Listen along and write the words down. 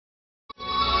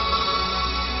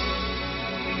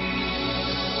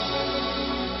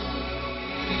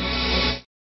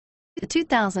The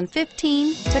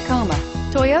 2015 Tacoma.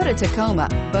 Toyota Tacoma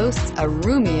boasts a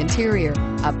roomy interior,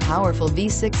 a powerful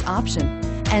V6 option,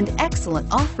 and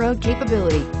excellent off-road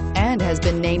capability, and has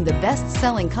been named the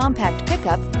best-selling compact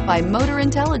pickup by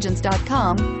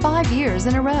MotorIntelligence.com 5 years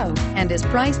in a row, and is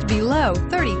priced below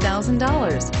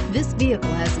 $30,000. This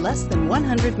vehicle has less than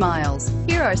 100 miles.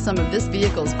 Here are some of this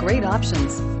vehicle's great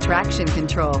options: traction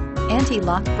control,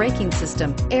 anti-lock braking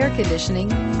system, air conditioning,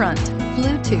 front,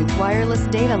 Bluetooth wireless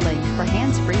data link for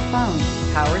hands-free phone,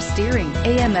 power steering,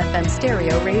 AM/FM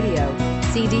stereo radio,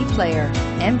 CD player,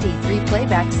 MP3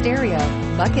 playback stereo,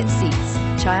 bucket seats,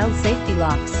 child safety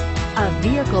locks. A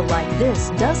vehicle like this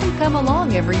doesn't come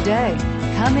along every day.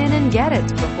 Come in and get it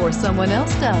before someone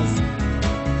else does.